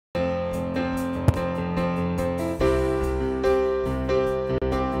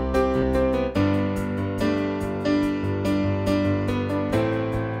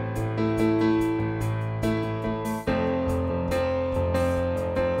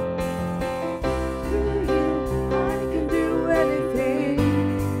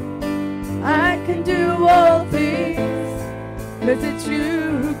'cause it's you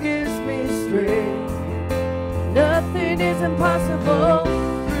who gives me strength. Nothing is impossible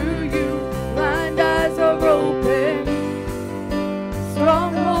through you. Blind eyes are open,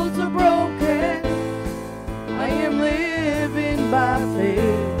 strongholds are broken. I am living by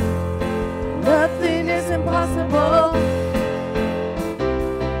faith. Nothing is impossible.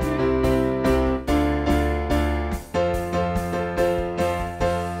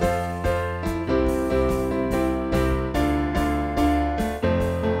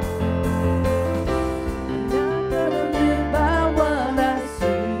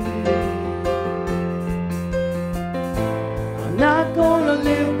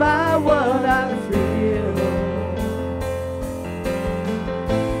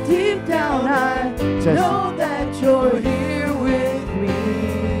 Know that you're here with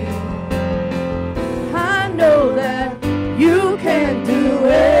me. I know that you can do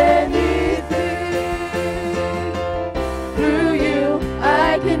anything. Through you,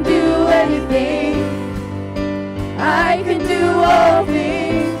 I can do anything. I can do all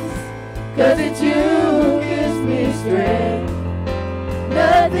things, 'cause it's you who gives me strength.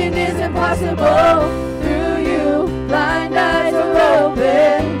 Nothing is impossible through you. Blind eyes are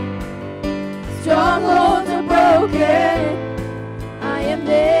open, strongholds are broken. I am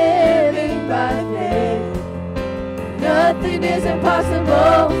living by faith. Nothing is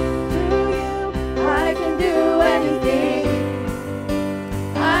impossible. Through you, I can do anything.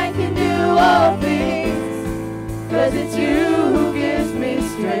 I can do all things, 'cause it's you who gives me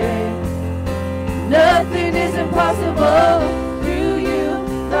strength. Nothing is impossible. Through you,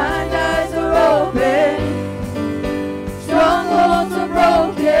 blind eyes are open, strongholds are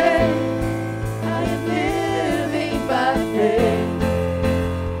broken.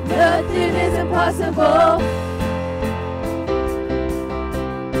 Nothing is impossible.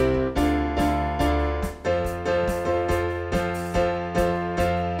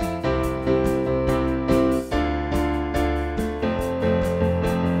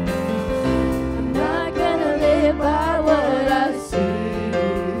 I'm not gonna live by what I see.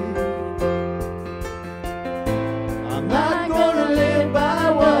 I'm not gonna live by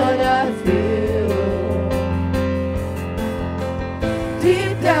what I feel.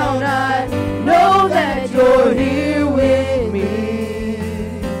 Deep down I know that you're here with me.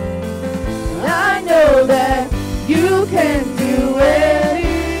 I know that you can do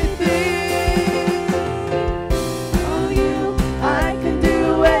anything. Oh, you, I can do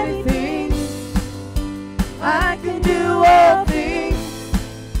anything. I can do all things,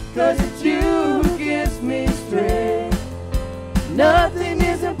 'cause it's you who gives me strength. Nothing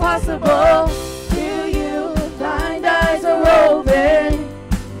is impossible. Blind eyes are open,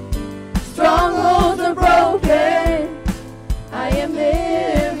 strongholds are broken. I am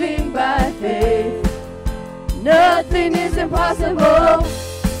living by faith. Nothing is impossible.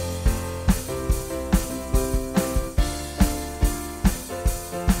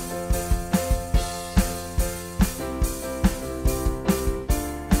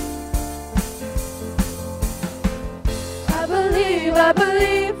 I believe, I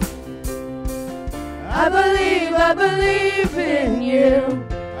believe. I believe, I believe in you.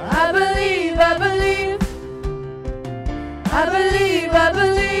 I believe, I believe. I believe, I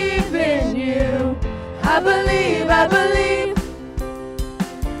believe in you. I believe, I believe.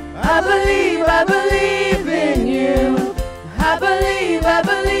 I believe, I believe in you. I believe, I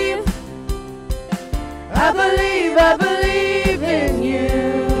believe. I believe, I believe in you.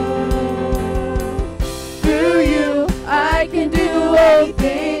 Through you, I can do all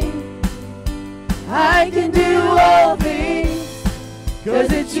things. I can do all things, 'cause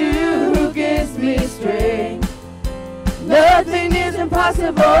it's you who gives me strength. Nothing is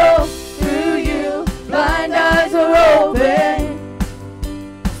impossible through you. Blind eyes are open,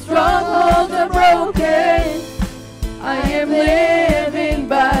 strongholds are broken. I am living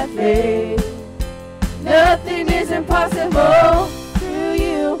by faith. Nothing is impossible through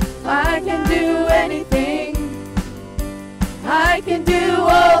you. I can do anything. I can do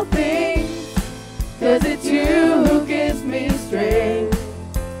all things, 'cause it's you who gives me strength.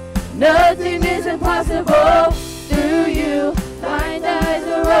 Nothing is impossible through you. Blind eyes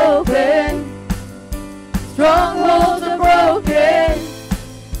are open, strongholds are broken.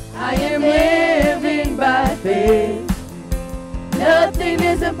 I am living by faith. Nothing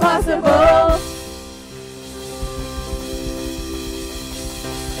is impossible